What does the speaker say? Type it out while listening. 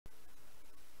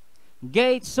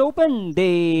Gates open.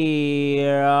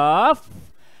 They're off.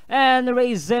 And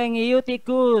racing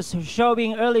Eutychus,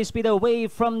 showing early speed away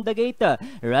from the gate.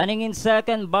 Running in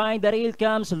second by the rail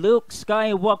comes Luke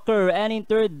Skywalker, and in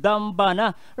third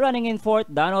Dambana. Running in fourth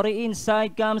Danori.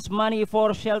 Inside comes Money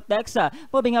for Sheltex.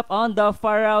 Moving up on the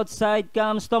far outside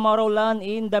comes Tomorrowland.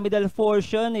 In the middle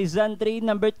portion is entry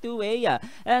number 2A,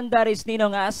 and that is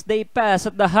Ninong as they pass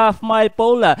at the half-mile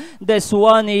pole. This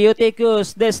one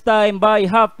Eutychus, this time by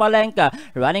half Palenka.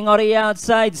 Running on the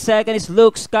outside, second is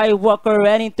Luke Skywalker,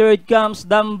 and in third comes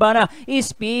Dambana.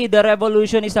 Speed the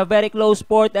Revolution is a very close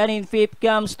sport, and in fifth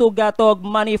comes Tugatog,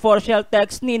 Money for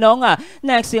Sheltex, Ninong.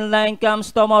 Next in line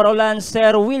comes Tomorrowland,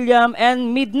 Sir William,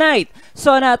 and Midnight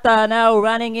Sonata now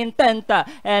running in 10th.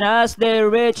 And as they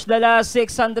reach the last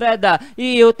 600,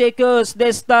 Eutychus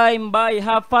this time by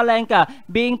half Palenka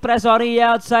being pressed on the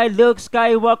outside, Luke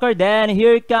Skywalker. Then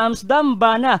here comes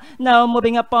Dambana now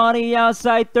moving up on the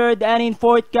outside, third, and in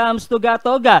fourth comes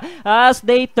Tugatog as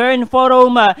they turn for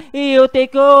home.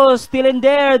 Eutychus still in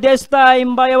there, this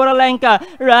time by Oralenka.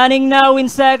 Running now in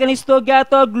second is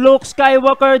Tugatog, Luke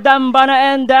Skywalker,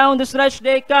 Dambana, and down the stretch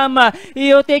they come.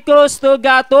 Eutychus,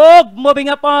 Tugatog moving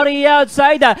up on the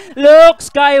outside. Luke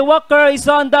Skywalker is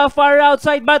on the far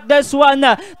outside, but this one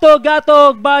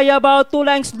Tugatog by about 2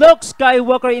 lengths. Luke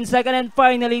Skywalker in second, and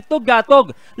finally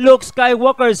Tugatog, Luke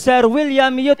Skywalker, Sir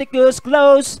William, Eutychus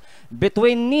close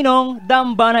between Ninong,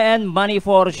 Dambana, and Money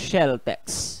for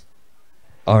Sheltex.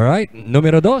 Alright,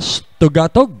 numero 2,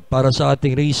 Tugatog para sa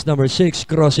ating race number 6,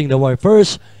 crossing the wire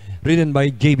first, ridden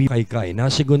by JB Kaikai. Na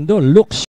segundo, Lux